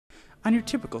On your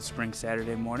typical spring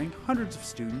Saturday morning, hundreds of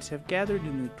students have gathered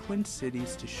in the Twin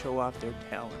Cities to show off their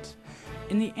talents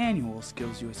in the annual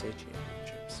SkillsUSA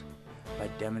Championships. By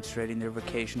demonstrating their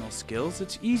vocational skills,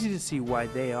 it's easy to see why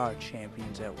they are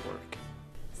champions at work.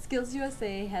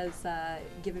 SkillsUSA has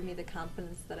given me the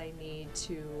confidence that I need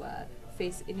to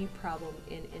face any problem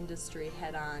in industry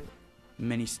head-on.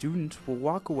 Many students will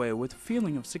walk away with a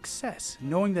feeling of success,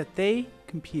 knowing that they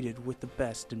competed with the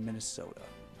best in Minnesota.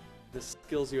 The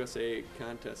SkillsUSA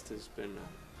contest has been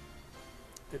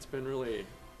it's been really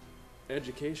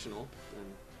educational, and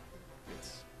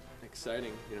it's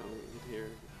exciting, you know, here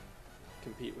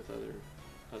compete with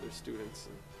other students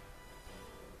and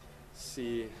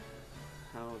see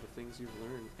how the things you've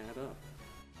learned add up.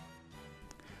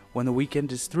 When the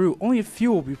weekend is through, only a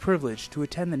few will be privileged to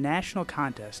attend the national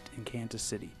contest in Kansas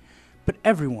City, but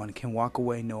everyone can walk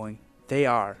away knowing they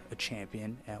are a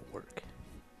champion at work.